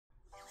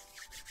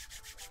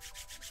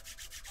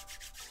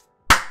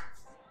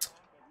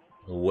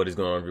What is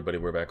going on, everybody?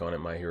 We're back on it.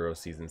 My Hero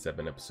Season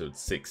 7, Episode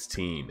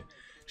 16.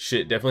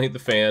 Shit, definitely hit the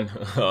fan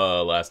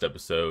last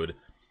episode.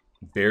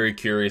 Very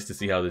curious to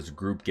see how this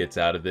group gets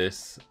out of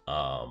this.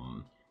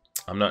 I'm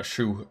not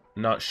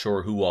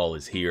sure who all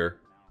is here.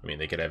 I mean,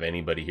 they could have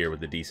anybody here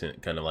with a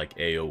decent kind of like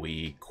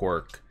AoE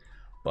quirk.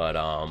 But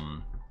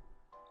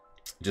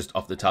just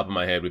off the top of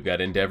my head, we've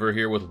got Endeavor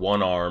here with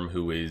one arm,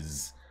 who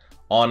is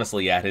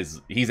honestly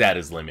he's at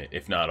his limit,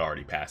 if not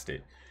already past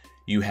it.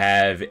 You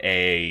have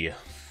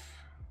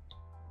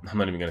I'm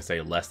not even going to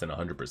say less than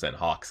 100%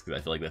 Hawks, because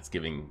I feel like that's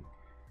giving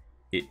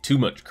it too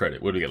much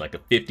credit. What do we get, like a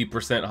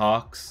 50%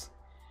 Hawks?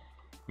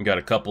 You got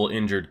a couple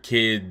injured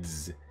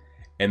kids,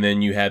 and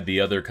then you had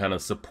the other kind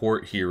of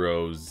support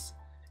heroes,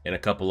 and a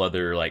couple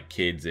other like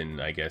kids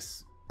and I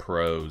guess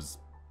pros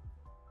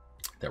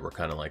that were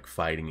kind of like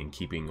fighting and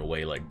keeping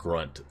away like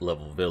grunt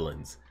level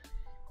villains.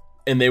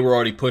 And they were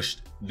already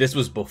pushed. This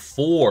was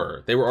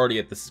before they were already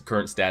at the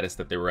current status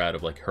that they were at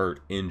of like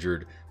hurt,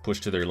 injured,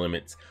 pushed to their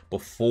limits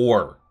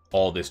before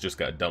all this just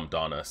got dumped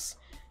on us.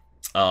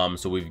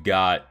 So we've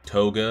got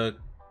Toga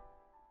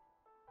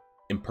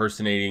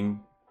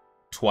impersonating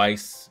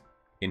Twice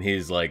in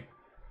his like,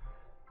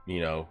 you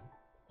know,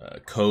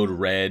 code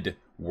red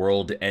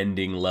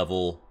world-ending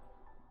level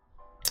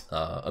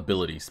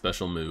ability,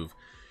 special move.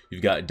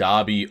 You've got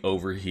Dabi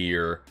over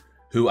here,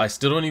 who I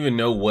still don't even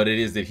know what it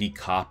is that he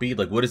copied.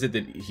 Like, what is it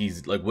that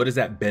he's like? What is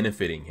that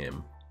benefiting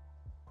him?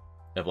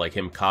 Of like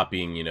him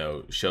copying, you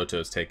know,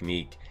 Shoto's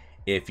technique.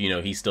 If, you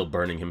know, he's still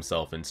burning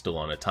himself and still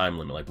on a time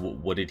limit, like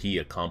what did he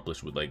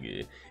accomplish with, like,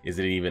 is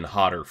it even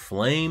hotter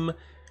flame?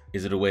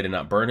 Is it a way to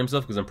not burn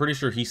himself? Because I'm pretty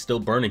sure he's still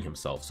burning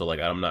himself, so like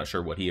I'm not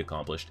sure what he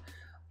accomplished.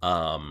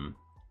 And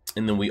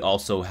then we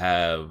also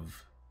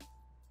have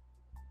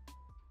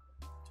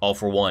All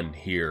For One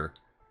here,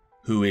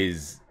 who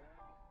is,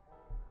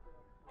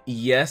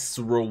 yes,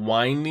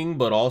 rewinding,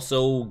 but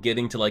also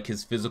getting to like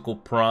his physical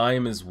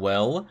prime as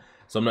well.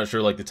 So I'm not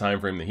sure like the time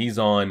frame that he's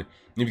on.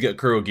 You've got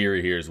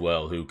Kurogiri here as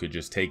well, who could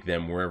just take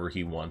them wherever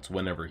he wants,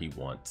 whenever he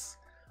wants.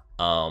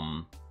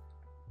 So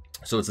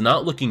it's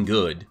not looking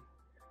good.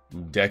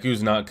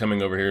 Deku's not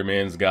coming over here.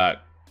 Man's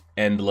got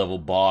end level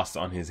boss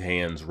on his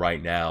hands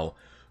right now.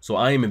 So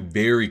I am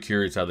very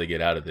curious how they get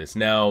out of this.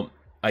 Now,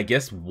 I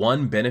guess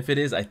one benefit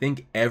is I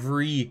think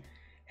every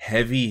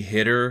heavy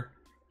hitter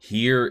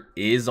here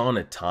is on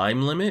a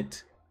time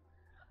limit.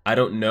 I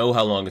don't know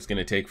how long it's going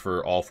to take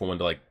for All For One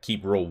to like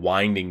keep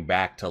rewinding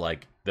back to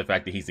like the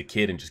fact that he's a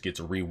kid and just gets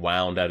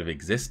rewound out of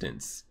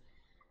existence.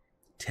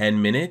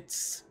 10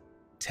 minutes?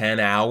 10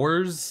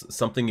 hours?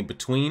 Something in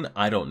between?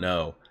 I don't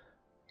know.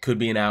 Could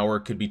be an hour,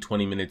 could be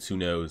 20 minutes, who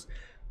knows.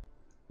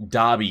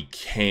 Dabi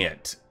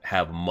can't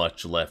have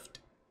much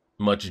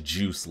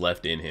juice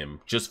left in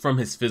him, just from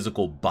his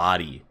physical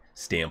body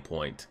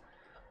standpoint.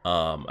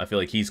 I feel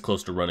like he's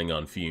close to running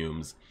on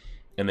fumes.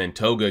 And then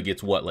Toga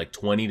gets what, like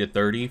 20 to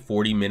 30,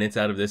 40 minutes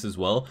out of this as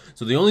well.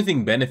 So the only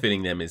thing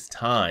benefiting them is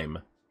time.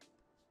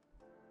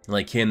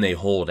 Like, can they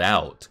hold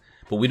out?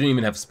 But we don't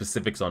even have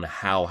specifics on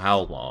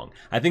how long.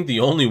 I think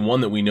the only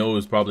one that we know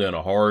is probably on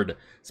a hard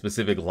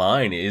specific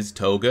line is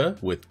Toga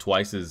with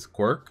Twice's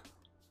quirk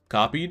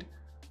copied.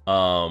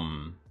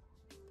 Dabi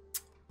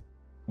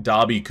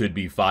could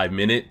be 5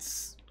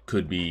 minutes,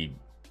 could be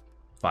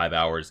 5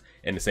 hours,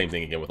 and the same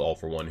thing again with All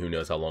For One. Who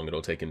knows how long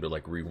it'll take him to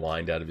like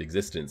rewind out of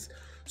existence.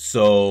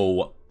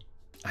 So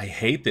I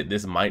hate that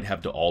this might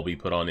have to all be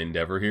put on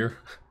Endeavor here.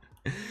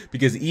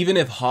 Because even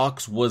if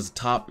Hawks was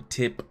top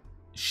tip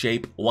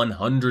shape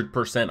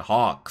 100%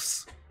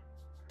 Hawks,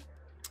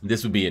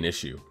 this would be an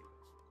issue.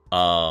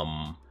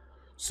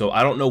 So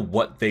I don't know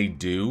what they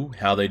do,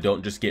 how they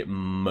don't just get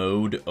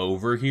mowed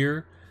over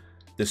here.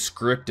 The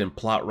script and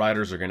plot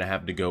writers are going to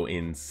have to go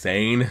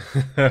insane,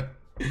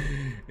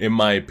 in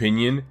my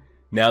opinion.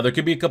 Now, there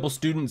could be a couple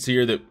students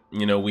here that,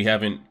 you know,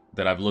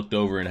 that I've looked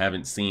over and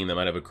haven't seen. That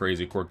might have a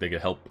crazy quirk that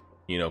could help,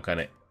 you know,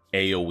 kind of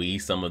AoE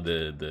some of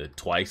the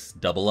Twice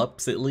double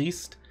ups at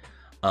least.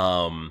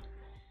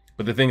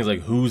 But the thing is, like,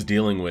 who's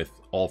dealing with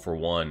All For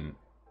One,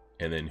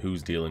 and then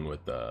who's dealing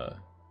with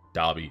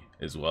Dabi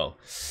as well.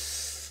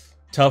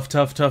 Tough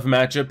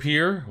matchup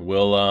here.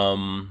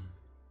 We'll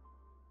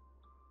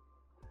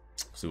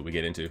see what we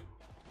get into.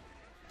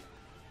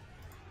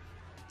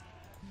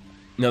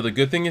 Now the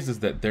good thing is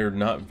that they're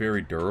not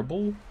very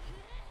durable.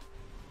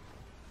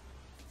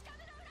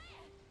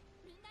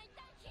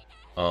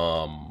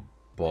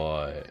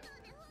 But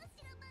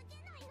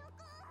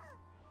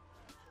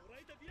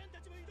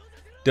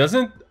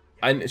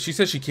she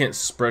says she can't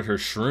spread her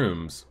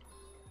shrooms.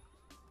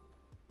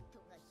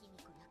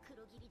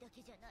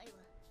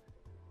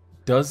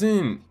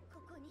 Doesn't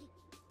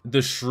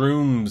the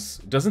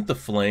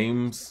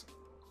flames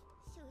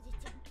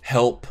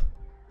help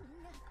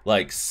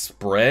like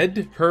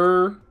spread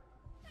her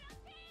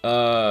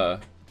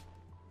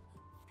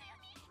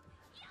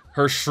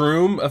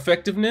shroom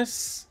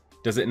effectiveness?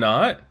 Does it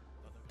not?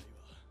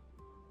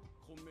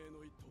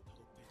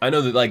 I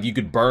know that like you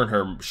could burn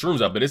her shrooms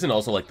up, but isn't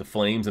also like the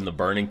flames and the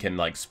burning can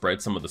like spread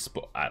some of the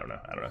I don't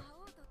know.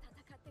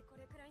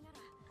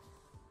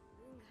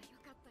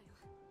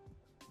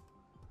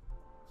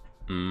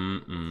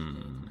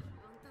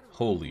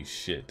 Holy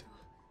shit.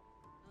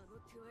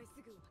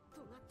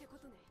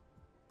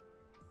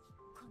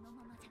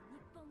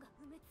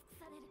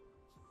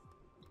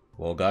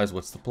 Well, guys,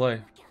 what's the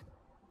play?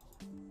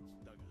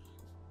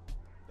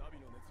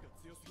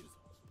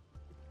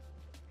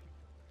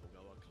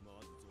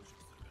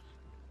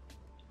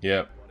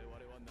 Yep.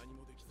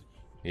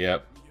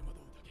 Yep.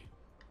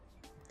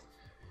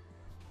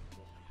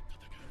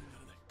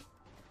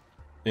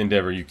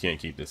 Endeavor, you can't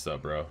keep this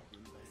up, bro.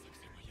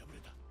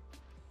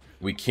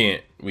 We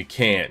can't.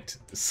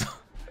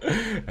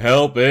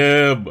 Help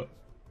him!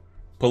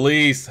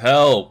 Police,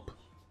 help!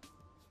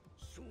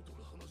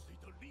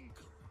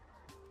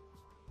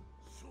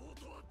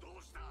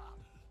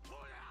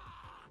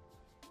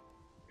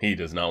 He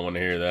does not want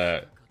to hear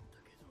that.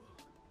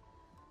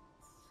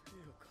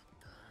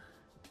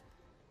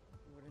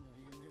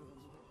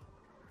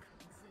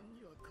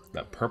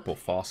 That purple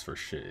phosphor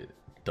shit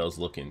does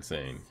look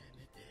insane.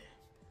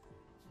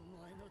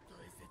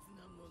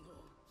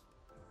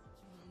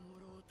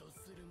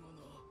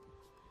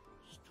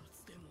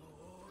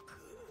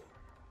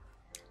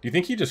 Do you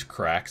think he just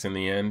cracks in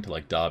the end?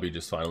 Like Dabi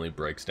just finally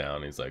breaks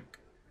down. He's like,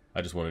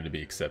 I just wanted to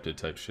be accepted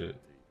type shit.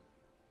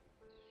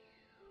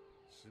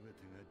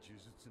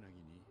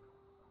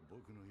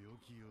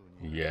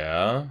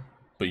 Yeah,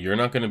 but you're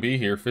not going to be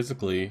here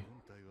physically.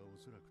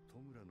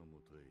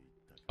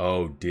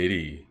 Oh, did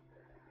he?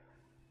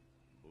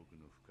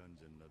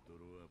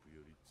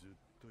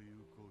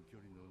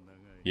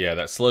 Yeah,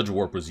 that sludge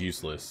warp was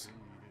useless.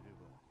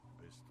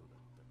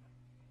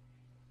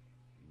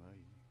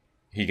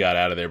 He got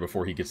out of there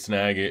before he could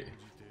snag it.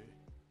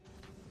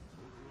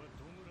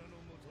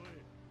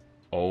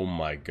 Oh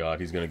my god,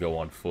 he's gonna go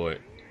on foot.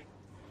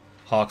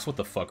 Hawks, what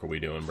the fuck are we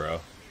doing,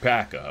 bro?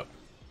 Back up.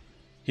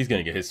 He's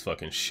gonna get his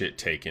fucking shit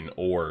taken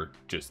or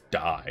just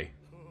die.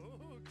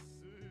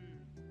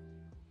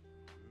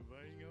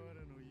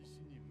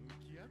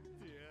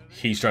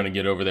 He's trying to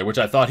get over there, which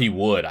I thought he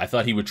would. I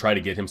thought he would try to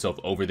get himself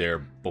over there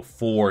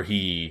before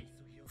he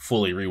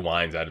fully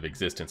rewinds out of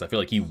existence. I feel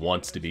like he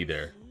wants to be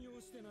there.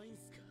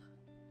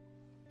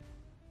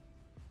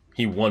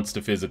 He wants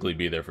to physically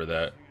be there for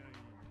that.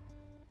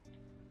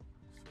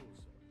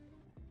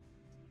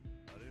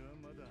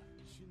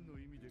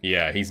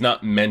 Yeah, he's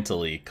not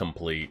mentally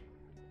complete.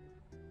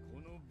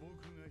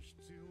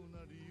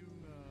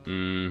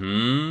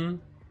 And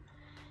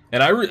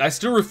I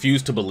still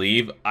refuse to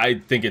believe. I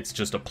think it's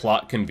just a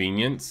plot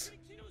convenience.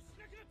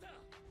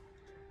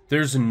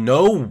 There's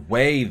no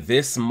way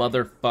this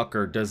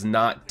motherfucker does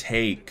not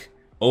take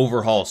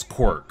Overhaul's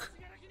quirk.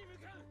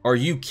 Are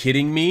you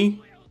kidding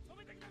me?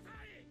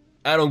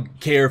 I don't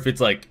care if it's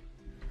like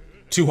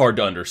too hard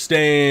to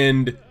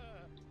understand,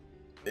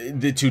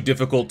 too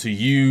difficult to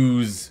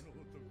use.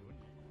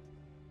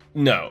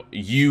 No,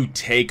 you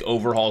take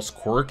Overhaul's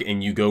quirk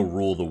and you go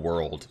rule the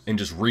world and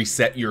just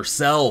reset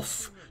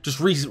yourself. Just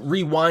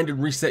rewind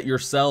and reset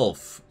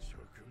yourself.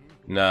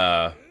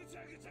 Nah.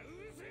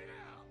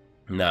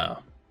 Nah.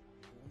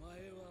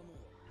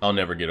 I'll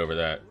never get over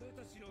that.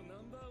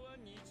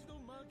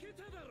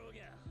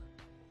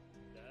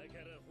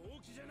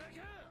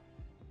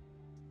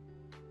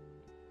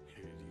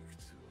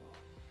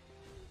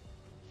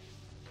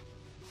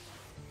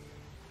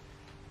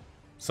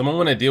 Someone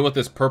want to deal with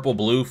this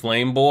purple-blue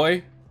flame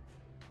boy?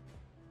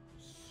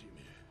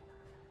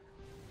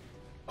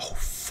 Oh,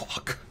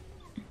 fuck.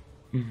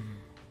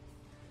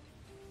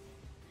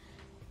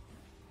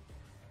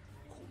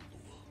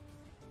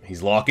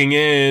 He's locking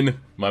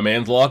in. My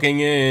man's locking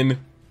in.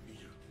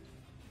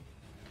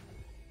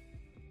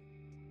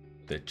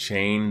 The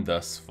chain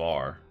thus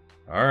far.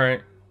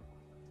 Alright.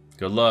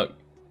 Good luck.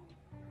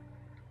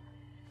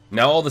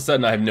 Now all of a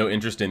sudden I have no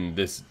interest in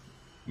this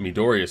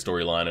Midoriya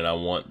storyline and I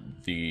want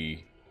to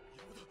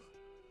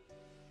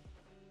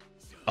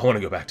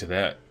go back to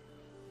that.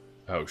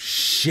 Oh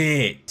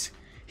shit!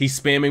 He's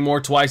spamming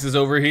more twices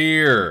over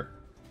here!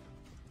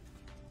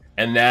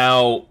 And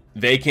now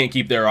they can't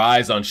keep their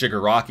eyes on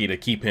Shigaraki to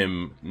keep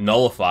him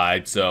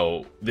nullified,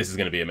 so this is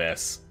gonna be a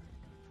mess.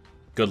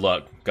 Good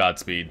luck.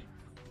 Godspeed.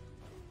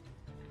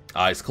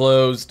 Eyes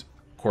closed.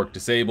 Quirk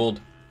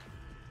disabled.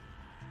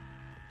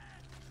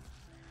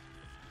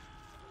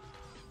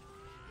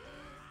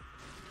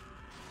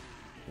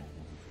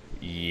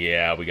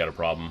 Yeah, we got a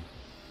problem.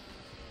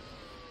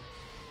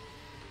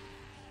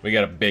 We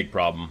got a big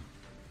problem.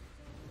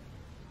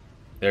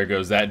 There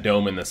goes that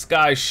dome in the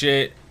sky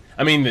shit.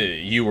 I mean,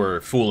 you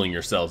were fooling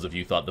yourselves if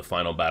you thought the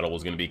final battle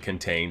was going to be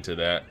contained to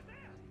that.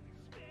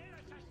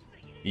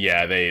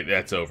 Yeah,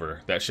 that's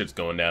over. That shit's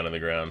going down on the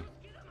ground.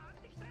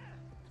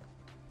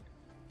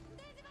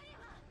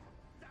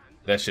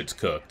 That shit's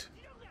cooked.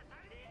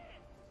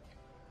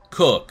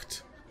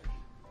 Cooked.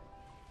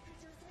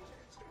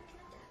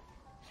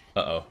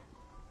 Uh-oh.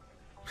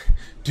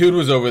 Dude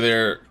was over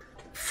there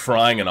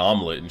frying an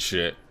omelet and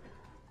shit.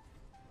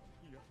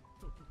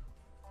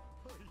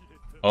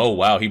 Oh,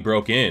 wow, he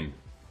broke in.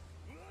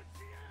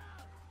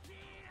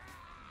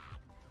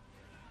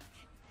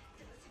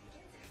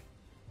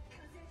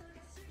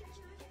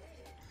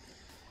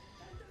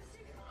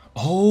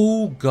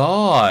 Oh,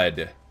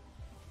 God.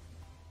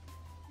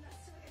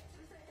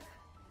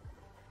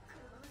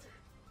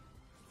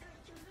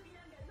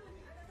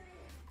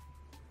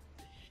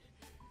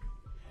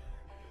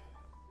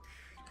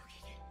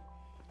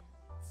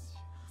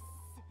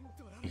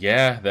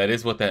 Yeah, that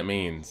is what that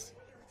means.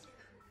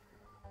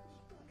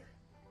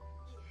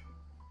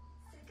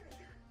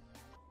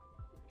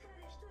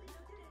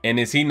 And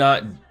is he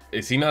not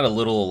a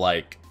little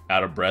like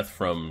out of breath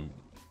from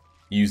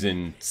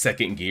using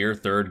second gear,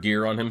 third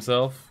gear on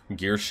himself?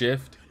 Gear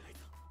shift?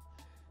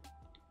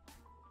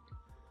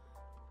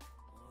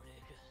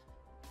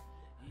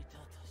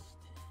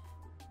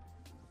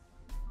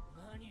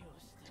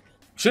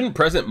 Shouldn't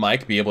President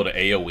Mike be able to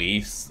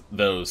AoE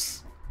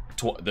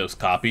those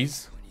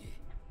copies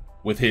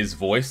with his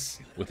voice,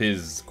 with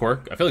his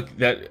quirk? I feel like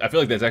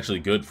that's actually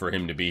good for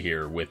him to be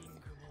here with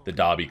the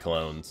Dobby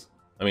clones.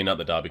 I mean, not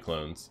the Dobby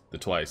clones, the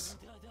Twice.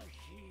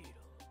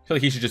 I feel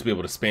like he should just be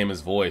able to spam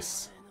his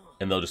voice,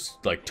 and they'll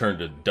just like turn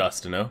to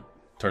dust, you know,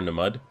 turn to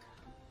mud.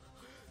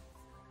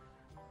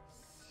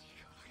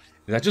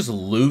 Is that just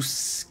loose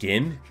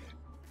skin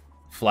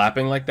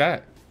flapping like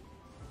that?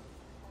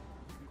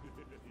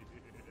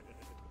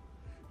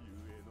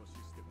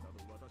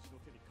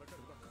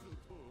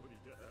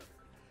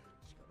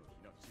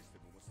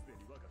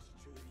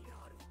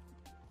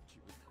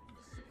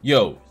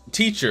 Yo,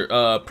 teacher,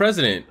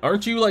 president,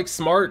 aren't you like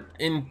smart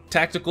and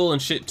tactical and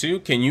shit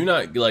too? Can you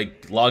not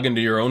like log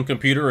into your own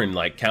computer and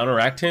like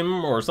counteract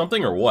him or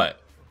something, or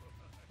what?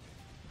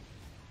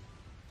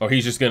 Or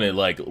he's just gonna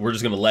like, we're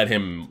just gonna let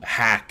him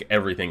hack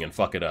everything and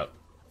fuck it up.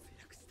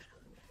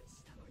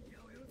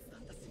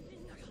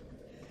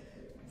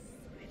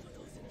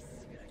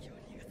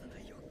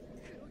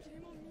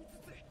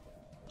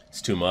 It's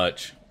too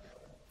much.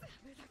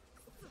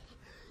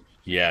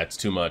 Yeah, it's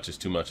too much, it's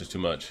too much, it's too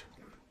much.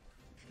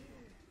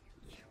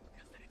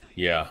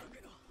 Yeah.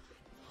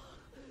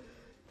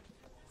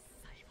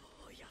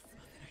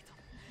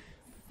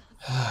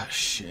 Ah,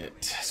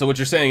 shit. So what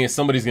you're saying is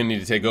somebody's gonna need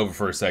to take over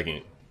for a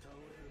second.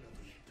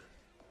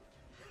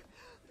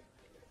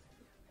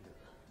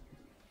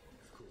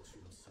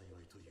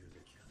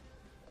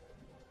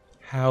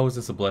 How is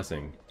this a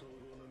blessing?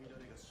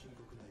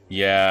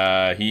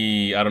 Yeah,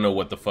 I don't know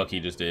what the fuck he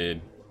just did.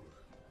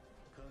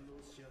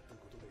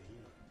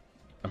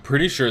 I'm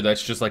pretty sure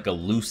that's just like a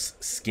loose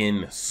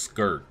skin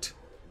skirt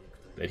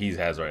that he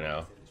has right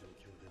now.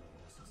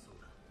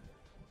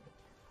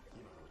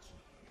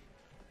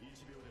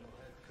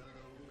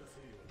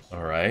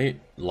 All right,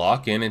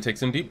 lock in and take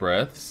some deep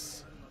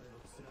breaths.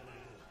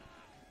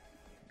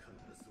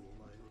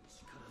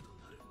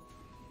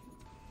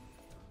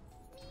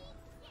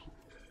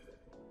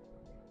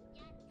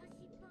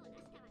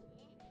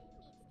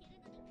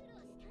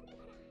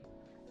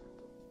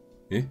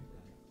 Eh?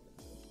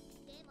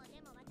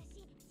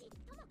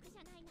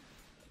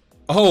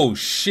 Oh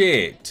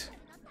shit.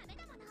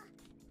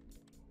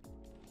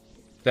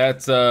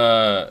 That's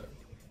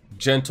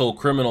gentle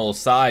criminal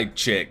side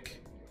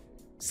chick.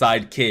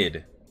 Side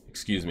kid.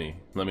 Excuse me.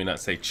 Let me not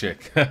say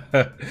chick.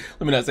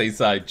 Let me not say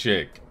side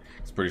chick.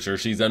 I'm pretty sure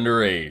she's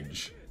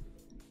underage.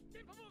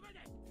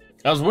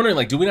 I was wondering,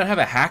 like, do we not have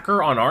a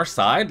hacker on our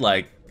side?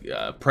 Like,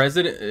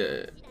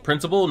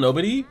 principal,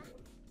 nobody?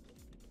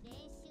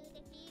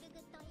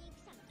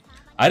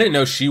 I didn't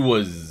know she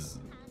was,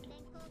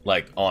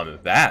 like, on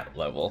that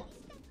level.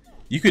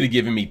 You could have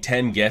given me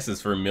 10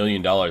 guesses for $1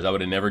 million. I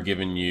would have never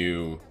given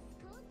you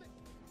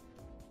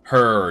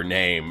her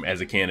name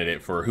as a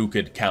candidate for who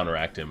could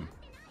counteract him.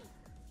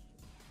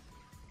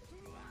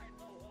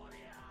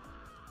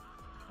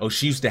 Oh,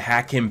 she used to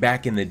hack him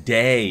back in the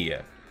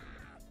day.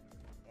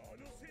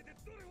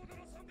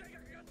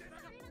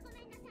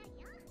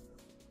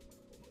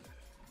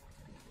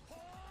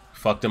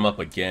 Fucked him up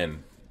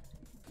again.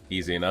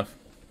 Easy enough.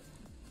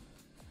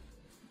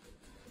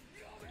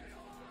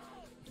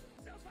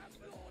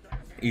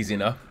 Easy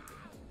enough.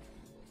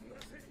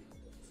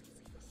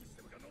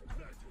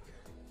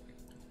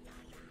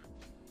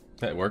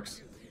 That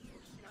works.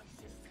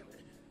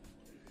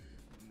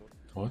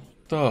 What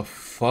the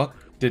fuck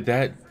did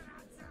that...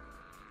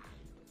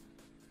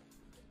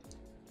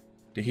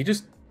 Did he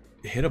just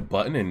hit a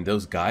button and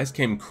those guys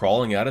came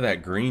crawling out of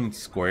that green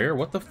square?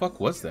 What the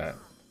fuck was that?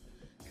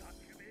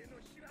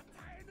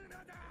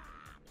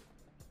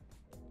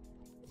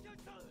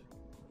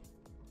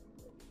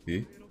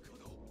 See?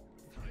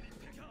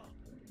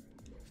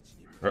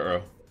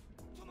 Uh-oh.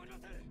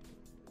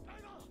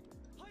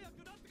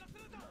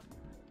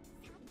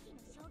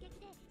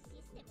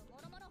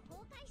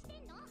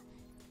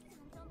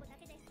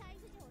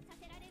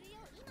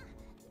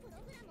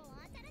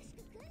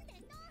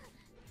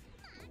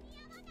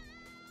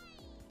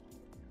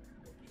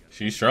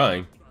 She's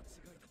trying.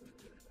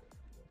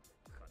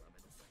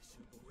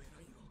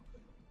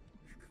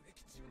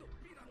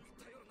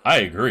 I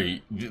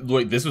agree.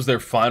 Wait, this was their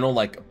final,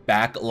 like,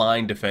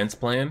 backline defense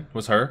plan?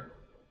 Was her?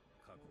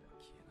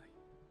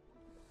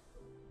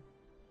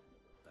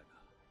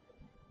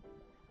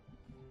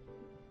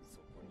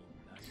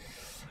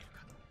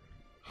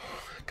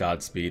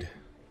 Godspeed.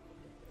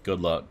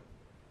 Good luck.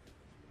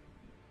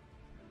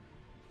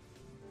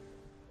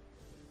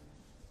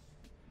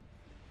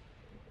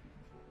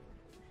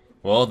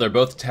 Well, they're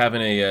both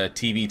having a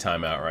TV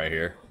timeout right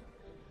here.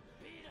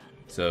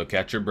 So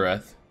catch your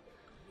breath.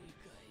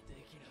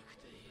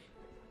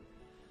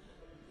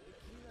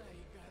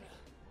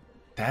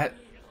 That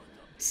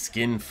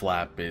skin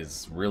flap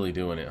is really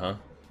doing it, huh?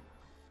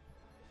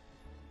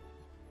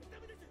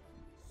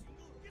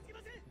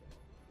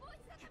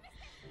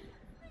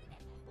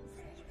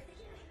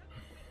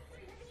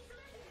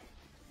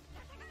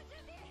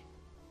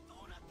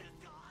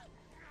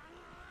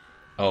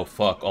 Oh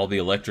fuck, all the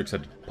electrics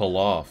had to pull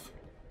off.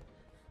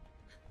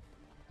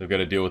 They've got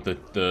to deal with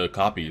the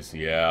copies,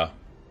 yeah.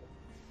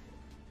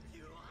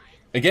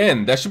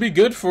 Again, that should be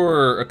good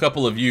for a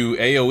couple of you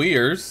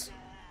AoEers.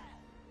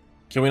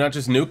 Can we not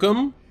just nuke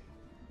them?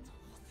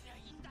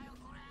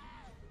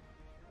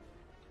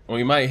 Well,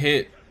 we might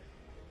hit...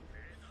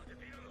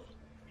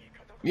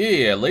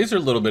 Yeah, laser a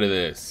little bit of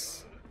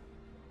this.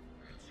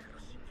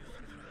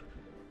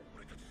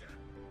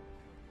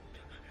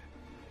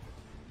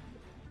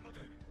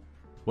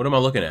 What am I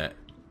looking at?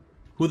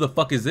 Who the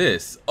fuck is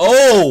this?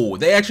 Oh,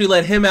 they actually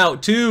let him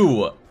out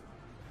too.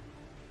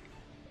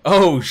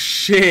 Oh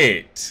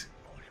shit.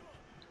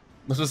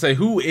 I was gonna say,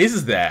 who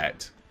is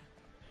that?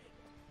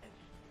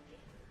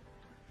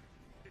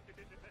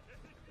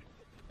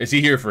 Is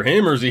he here for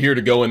him or is he here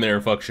to go in there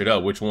and fuck shit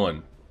up? Which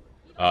one?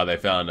 Ah, they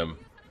found him.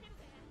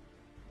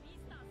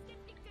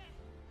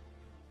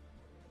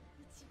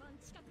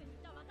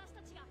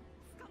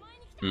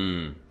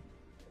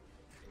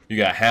 You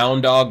got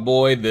Hound Dog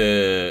Boy,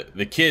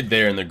 the kid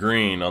there in the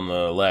green on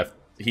the left.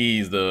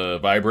 He's the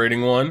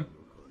vibrating one.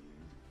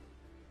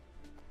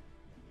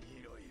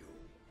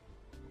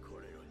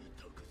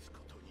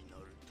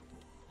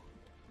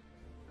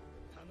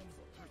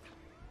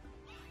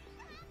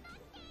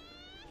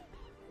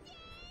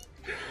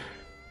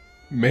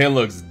 Man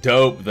looks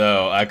dope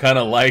though. I kind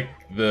of like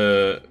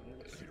the...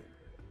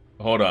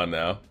 Hold on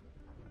now.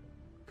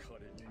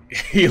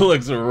 He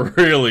looks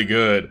really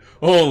good.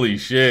 Holy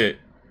shit.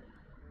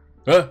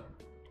 Huh?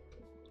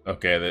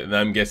 Okay, then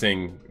I'm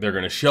guessing they're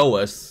gonna show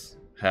us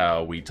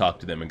how we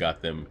talked to them and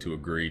got them to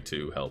agree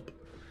to help.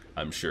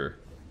 I'm sure.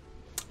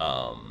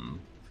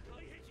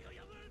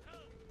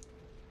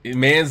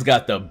 Man's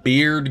got the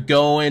beard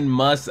going.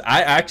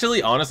 I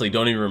actually honestly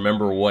don't even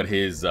remember what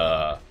his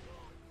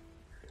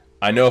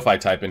I know if I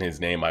type in his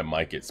name I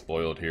might get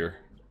spoiled here.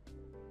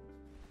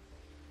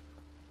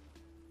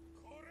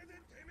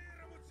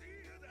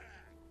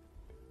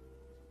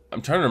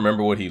 I'm trying to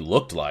remember what he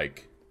looked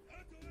like.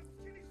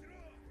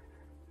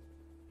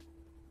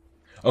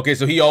 Okay,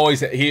 so he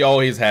always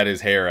had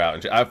his hair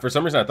out. For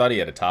some reason, I thought he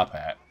had a top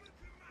hat.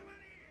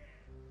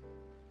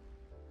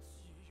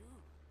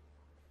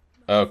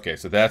 Okay,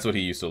 so that's what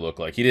he used to look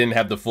like. He didn't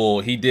have the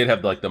full... He did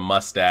have, like, the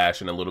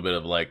mustache and a little bit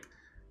of, like,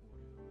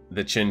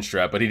 the chin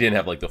strap, but he didn't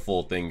have, like, the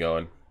full thing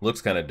going.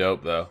 Looks kind of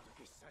dope, though.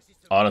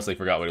 Honestly,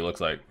 forgot what he looks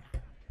like.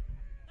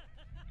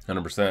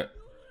 100%.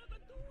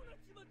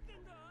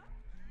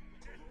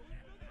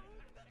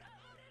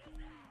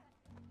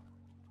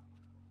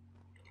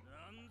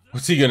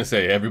 What's he gonna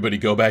say? Everybody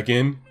go back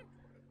in?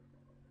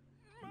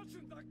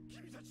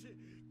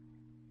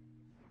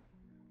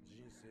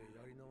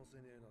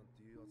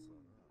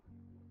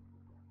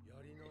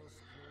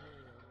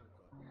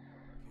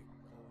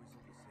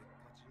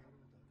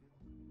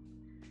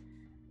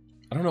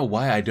 I don't know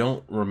why I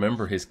don't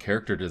remember his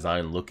character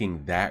design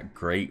looking that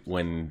great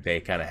when they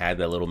kind of had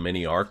that little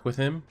mini arc with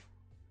him.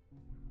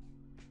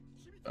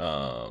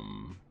 But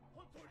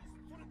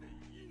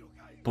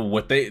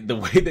the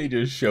way they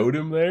just showed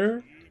him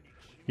there,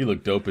 he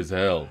looked dope as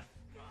hell.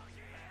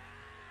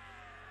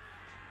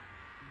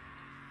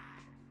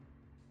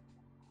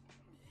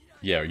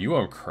 Yeah, are you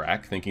on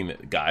crack thinking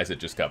that guys that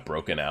just got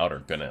broken out are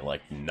gonna,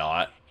 like,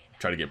 not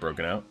try to get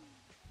broken out?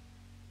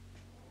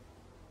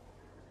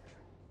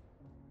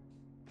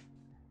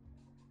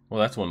 Well,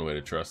 that's one way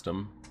to trust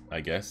him,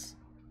 I guess.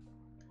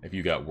 If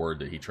you got word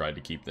that he tried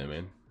to keep them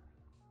in.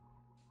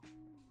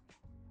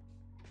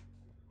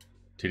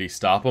 Did he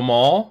stop them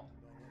all?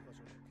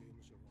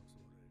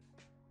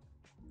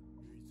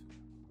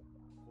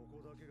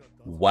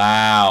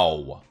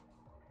 Wow.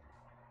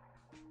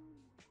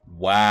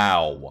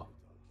 Wow.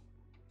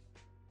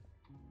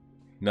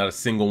 Not a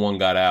single one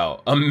got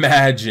out.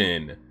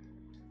 Imagine.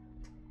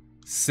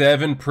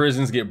 7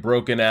 prisons get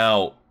broken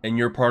out, and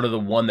you're part of the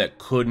one that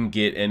couldn't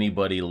get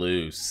anybody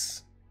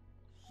loose.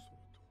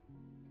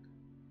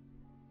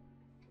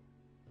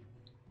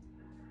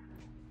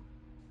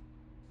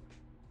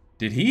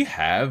 Did he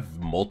have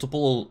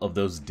multiple of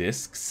those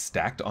discs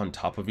stacked on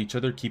top of each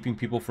other, keeping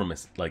people from,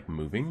 like,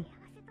 moving?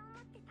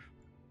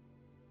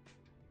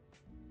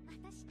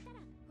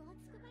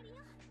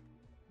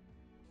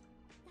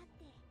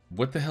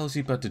 What the hell is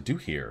he about to do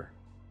here?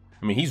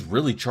 I mean, he's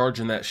really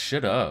charging that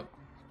shit up.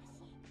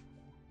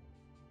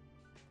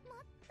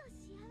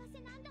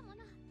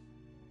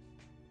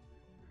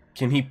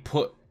 Can he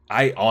put...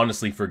 I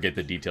honestly forget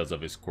the details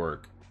of his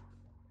quirk.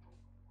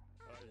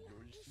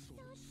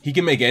 He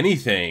can make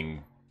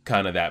anything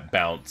kind of that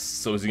bounce.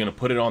 So is he gonna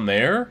put it on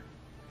there?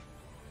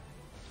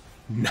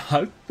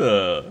 Not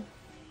the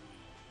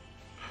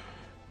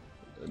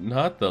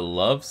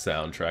love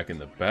soundtrack in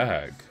the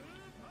back.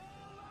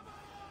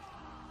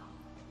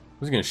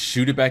 Was he gonna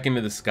shoot it back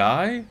into the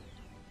sky?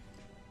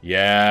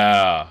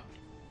 Yeah.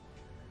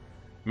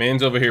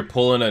 Man's over here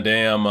pulling a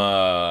damn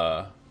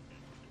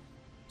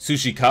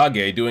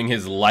Tsuchikage, doing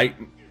his light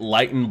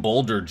and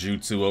boulder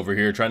jutsu over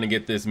here, trying to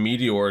get this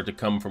meteor to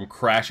come from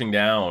crashing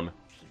down.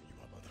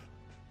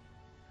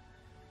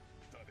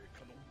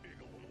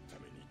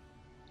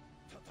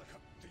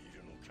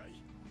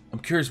 I'm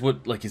curious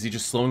what, like, is he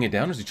just slowing it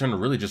down, or is he trying to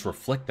really just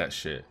reflect that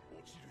shit?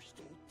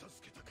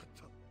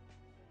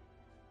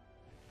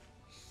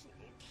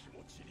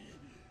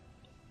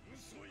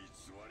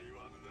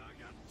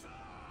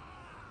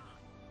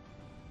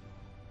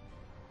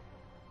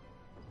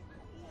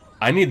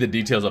 I need the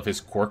details of his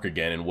quirk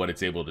again and what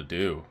it's able to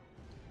do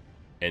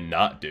and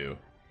not do.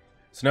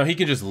 So now he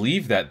can just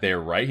leave that there,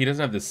 right? He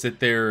doesn't have to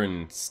sit there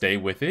and stay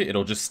with it.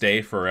 It'll just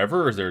stay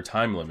forever, or is there a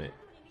time limit?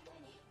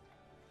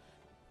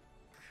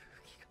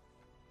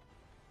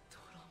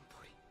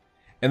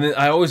 And then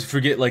I always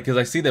forget, like, because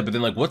I see that, but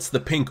then, like, what's the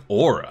pink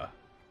aura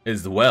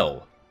as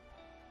well?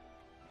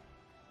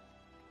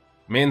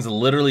 Man's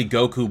literally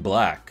Goku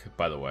Black,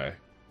 by the way.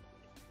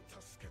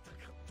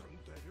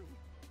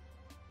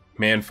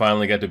 Man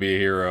finally got to be a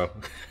hero.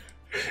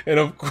 And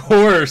of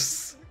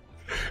course,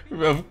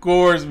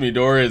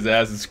 Midoriya's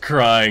ass is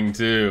crying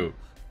too.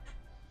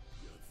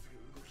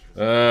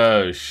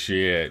 Oh,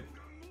 shit.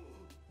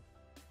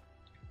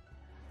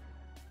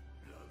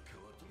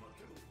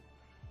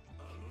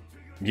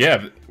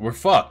 Yeah, we're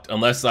fucked.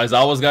 Unless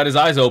Aizawa's got his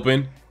eyes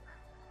open.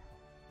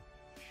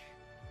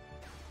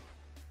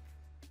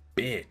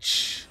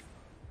 Bitch.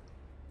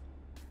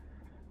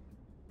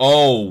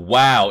 Oh,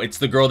 wow. It's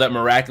the girl that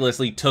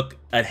miraculously took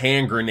a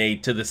hand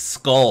grenade to the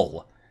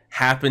skull.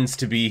 Happens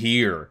to be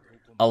here.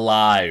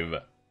 Alive.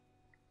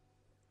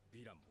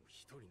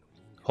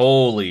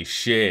 Holy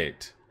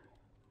shit.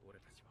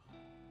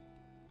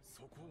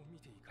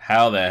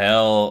 How the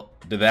hell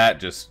did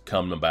that just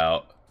come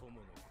about?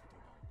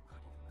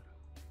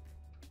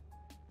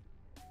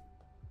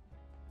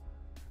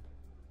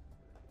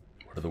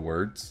 What are the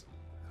words?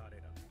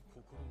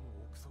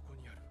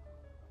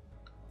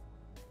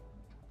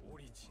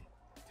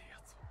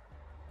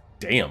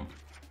 Damn.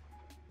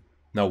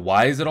 Now,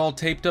 why is it all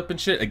taped up and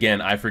shit?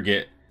 Again, I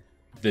forget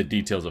the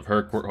details of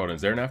her quirk. Hold on,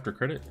 is there an after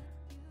credit?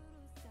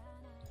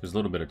 There's a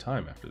little bit of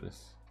time after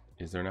this.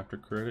 Is there an after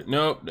credit?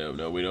 No,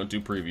 we don't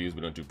do previews. We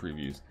don't do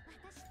previews.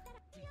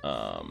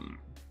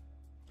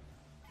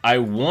 I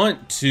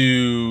want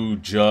to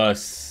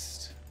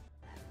just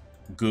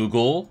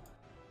Google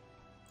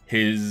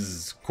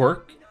his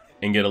quirk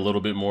and get a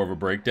little bit more of a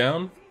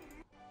breakdown.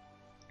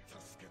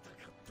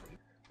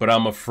 But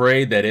I'm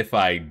afraid that if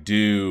I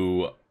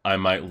do, I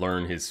might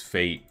learn his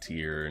fate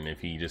here, and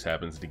if he just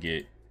happens to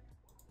get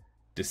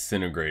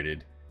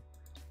disintegrated.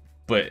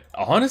 But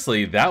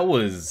honestly, that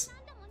was...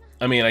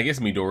 I mean, I guess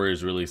Midoriya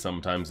is really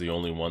sometimes the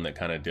only one that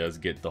kind of does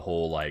get the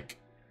whole, like,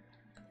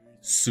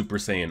 Super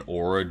Saiyan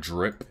aura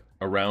drip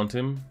around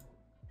him.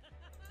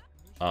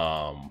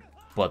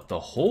 But the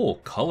whole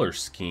color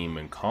scheme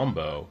and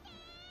combo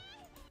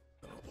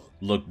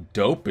look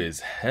dope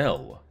as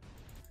hell.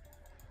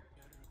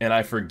 And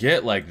I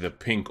forget, like, the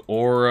pink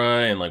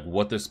aura and, like,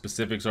 what the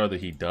specifics are that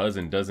he does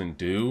and doesn't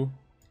do.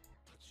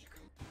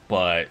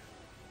 But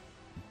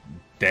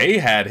they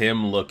had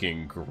him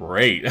looking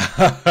great. It's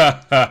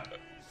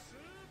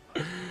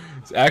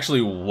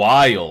actually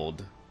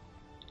wild.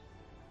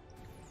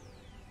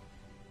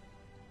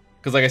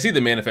 Because, like, I see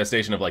the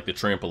manifestation of, like, the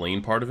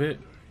trampoline part of it.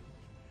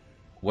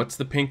 What's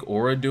the pink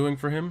aura doing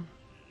for him?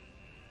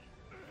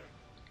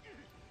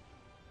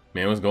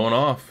 Man was going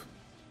off.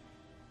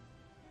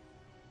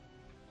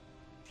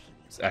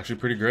 It's actually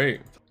pretty great.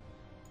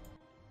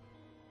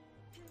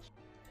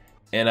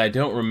 And I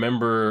don't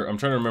remember... I'm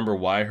trying to remember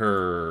why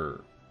her...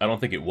 I don't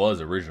think it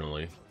was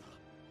originally.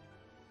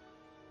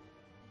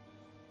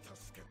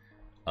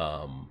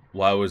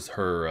 Why was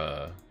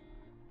her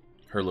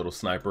her little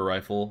sniper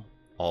rifle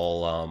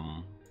all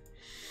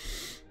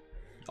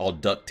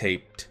duct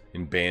taped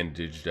and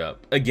bandaged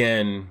up?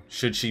 Again,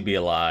 should she be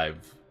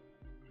alive?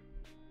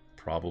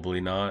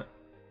 Probably not.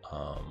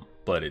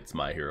 But it's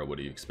My Hero. What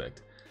do you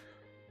expect?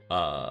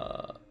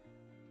 I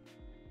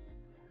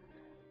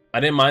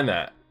didn't mind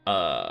that.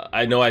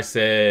 I know I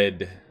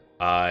said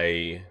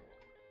I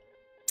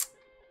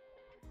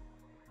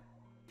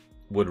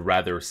would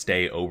rather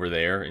stay over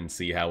there and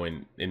see how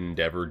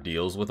Endeavor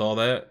deals with all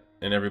that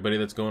and everybody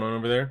that's going on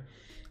over there.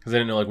 Because I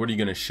didn't know, like, what are you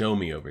going to show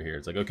me over here?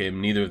 It's like, okay,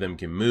 neither of them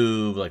can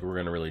move. Like, we're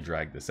going to really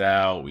drag this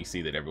out. We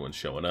see that everyone's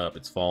showing up.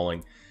 It's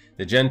falling.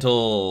 The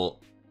Gentle...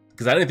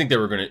 Because I didn't think they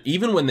were going to...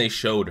 Even when they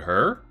showed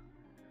her,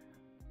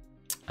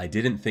 I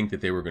didn't think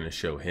that they were going to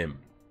show him.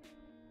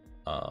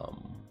 That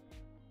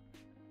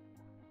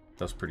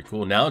was pretty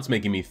cool. Now it's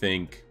making me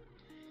think,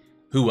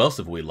 who else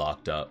have we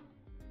locked up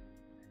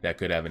that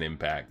could have an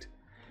impact?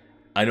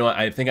 I know,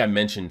 I think I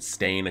mentioned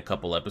Stain a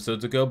couple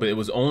episodes ago, but it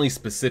was only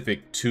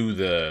specific to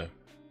the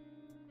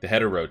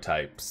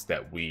heterotypes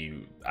that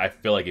I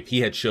feel like if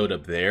he had showed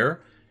up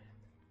there,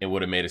 it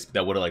would have made us,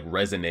 that would have like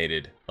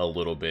resonated a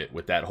little bit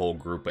with that whole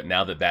group. But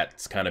now that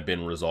that's kind of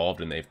been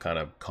resolved and they've kind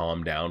of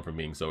calmed down from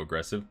being so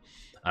aggressive,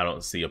 I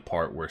don't see a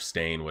part where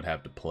Stain would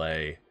have to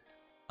play.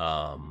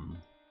 I'm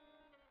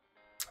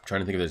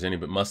trying to think if there's any,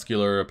 but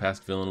Muscular, a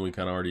past villain,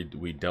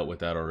 we dealt with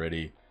that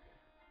already.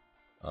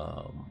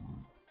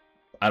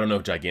 I don't know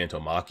if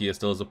Gigantomachia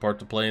still has a part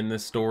to play in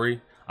this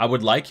story. I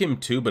would like him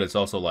too, but it's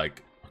also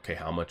like, okay,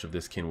 how much of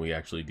this can we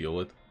actually deal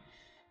with?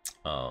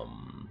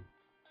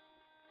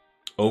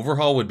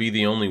 Overhaul would be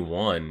the only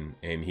one,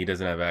 and he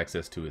doesn't have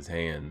access to his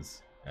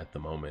hands at the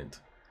moment.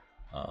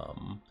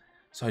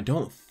 So I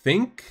don't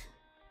think,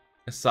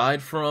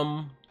 aside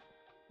from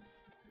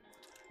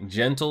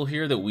Gentle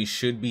here, that we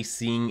should be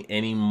seeing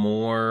any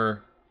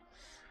more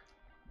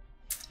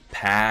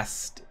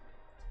past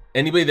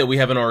anybody that we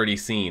haven't already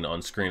seen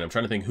on screen. I'm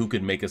trying to think who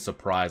could make a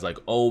surprise, like,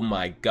 oh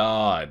my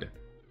god.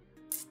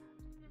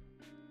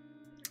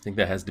 I think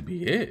that has to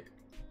be it.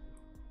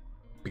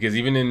 Because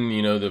even in,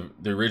 you know,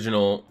 the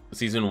original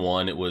season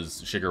 1, it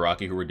was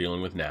Shigaraki who we're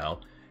dealing with now.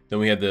 Then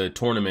we had the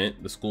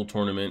tournament, the school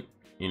tournament.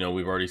 You know,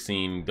 we've already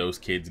seen those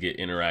kids get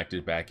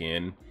interacted back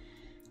in.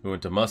 We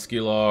went to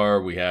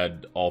Muscular. We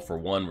had All For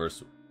One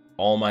versus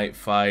All Might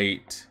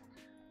fight.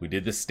 We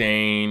did the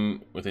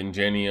Stain with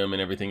Ingenium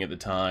and everything at the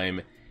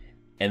time.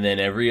 And then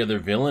every other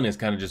villain has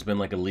kind of just been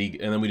like a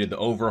league. And then we did the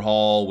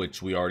Overhaul,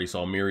 which we already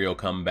saw Mirio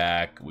come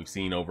back. We've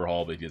seen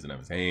Overhaul, but he doesn't have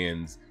his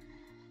hands.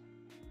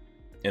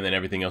 And then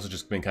everything else has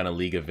just been kind of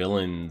League of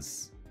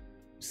Villains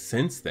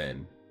since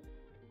then.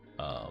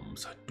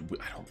 So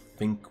I don't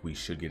think we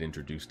should get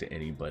introduced to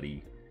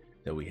anybody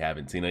that we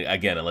haven't seen.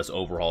 Again, unless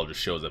Overhaul just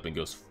shows up and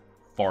goes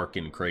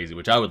farking crazy,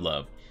 which I would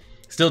love.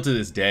 Still to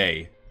this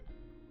day,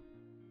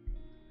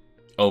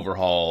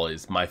 Overhaul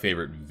is my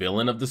favorite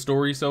villain of the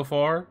story so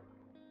far.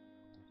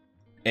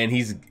 And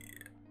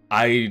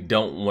I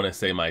don't want to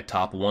say my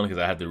top one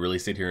because I have to really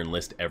sit here and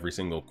list every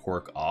single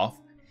quirk off.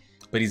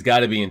 But he's got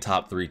to be in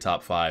top 3,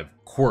 top 5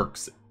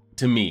 quirks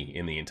to me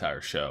in the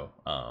entire show.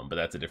 But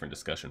that's a different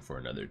discussion for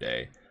another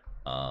day.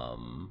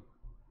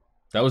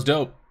 That was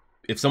dope.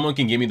 If someone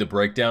can give me the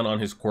breakdown on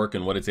his quirk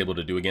and what it's able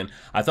to do again.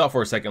 I thought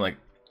for a second, like,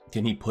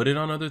 can he put the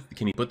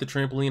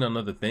trampoline on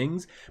other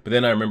things? But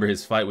then I remember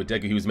his fight with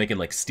Deku. He was making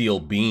like steel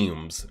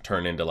beams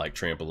turn into like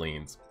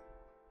trampolines.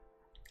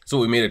 So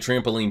we made a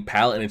trampoline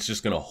pallet and it's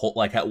just gonna hold,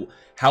 like,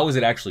 how is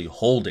it actually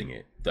holding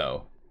it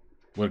though?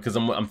 Because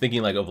I'm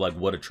thinking like of like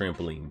what a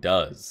trampoline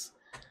does.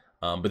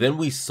 But then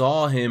we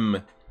saw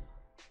him.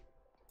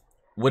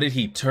 What did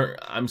he turn?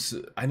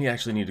 I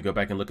actually need to go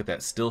back and look at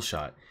that still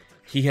shot.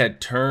 He had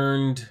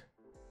turned.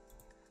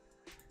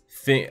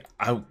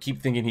 I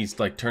keep thinking he's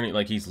like turning,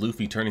 like he's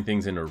Luffy turning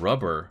things into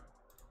rubber.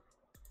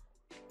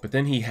 But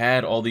then he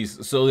had all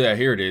these. So yeah,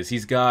 here it is.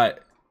 He's got.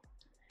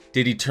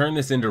 Did he turn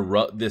this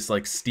into this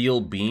like steel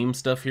beam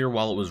stuff here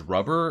while it was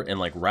rubber and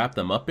like wrap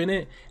them up in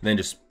it and then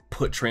just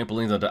put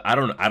trampolines on? I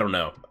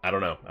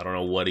don't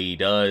know what he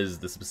does,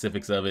 the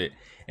specifics of it.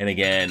 And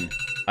again,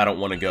 I don't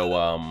want to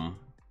go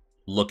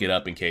look it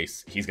up in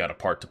case he's got a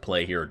part to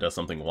play here or does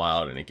something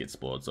wild and it gets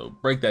spoiled. So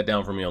break that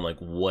down for me on like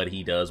what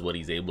he does, what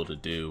he's able to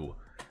do.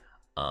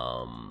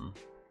 And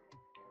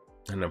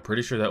I'm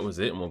pretty sure that was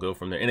it, and we'll go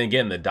from there. And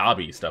again, the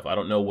Dabi stuff, I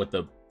don't know what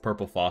the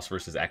purple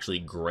phosphorus is actually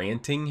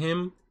granting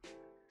him.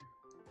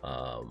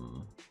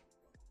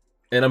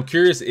 And I'm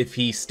curious if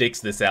he sticks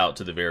this out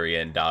to the very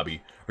end, Dabi,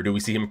 or do we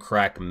see him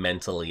crack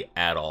mentally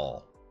at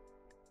all?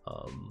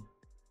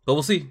 But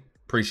we'll see.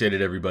 Appreciate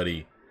it,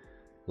 everybody.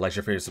 Like,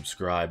 share, favorite,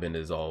 subscribe, and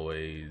as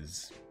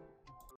always,